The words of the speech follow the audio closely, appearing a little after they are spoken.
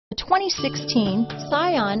2016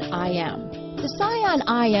 Scion IM. The Scion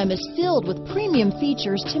IM is filled with premium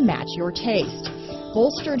features to match your taste.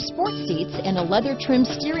 Bolstered sport seats and a leather-trimmed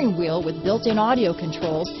steering wheel with built-in audio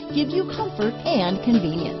controls give you comfort and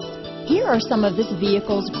convenience. Here are some of this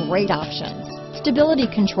vehicle's great options: stability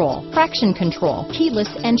control, traction control, keyless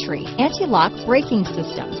entry, anti-lock braking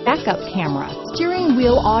system, backup camera, steering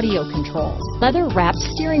wheel audio controls, leather-wrapped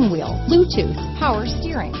steering wheel, Bluetooth, power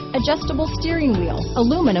steering, adjustable steering wheel,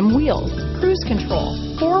 aluminum wheels, cruise control,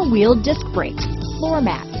 four-wheel disc brakes, floor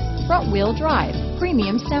mats, front-wheel drive,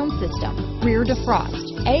 premium sound system, rear defrost,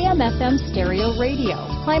 AM/FM stereo radio,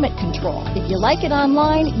 climate control. If you like it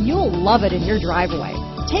online, you'll love it in your driveway.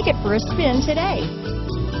 Take it for a spin today.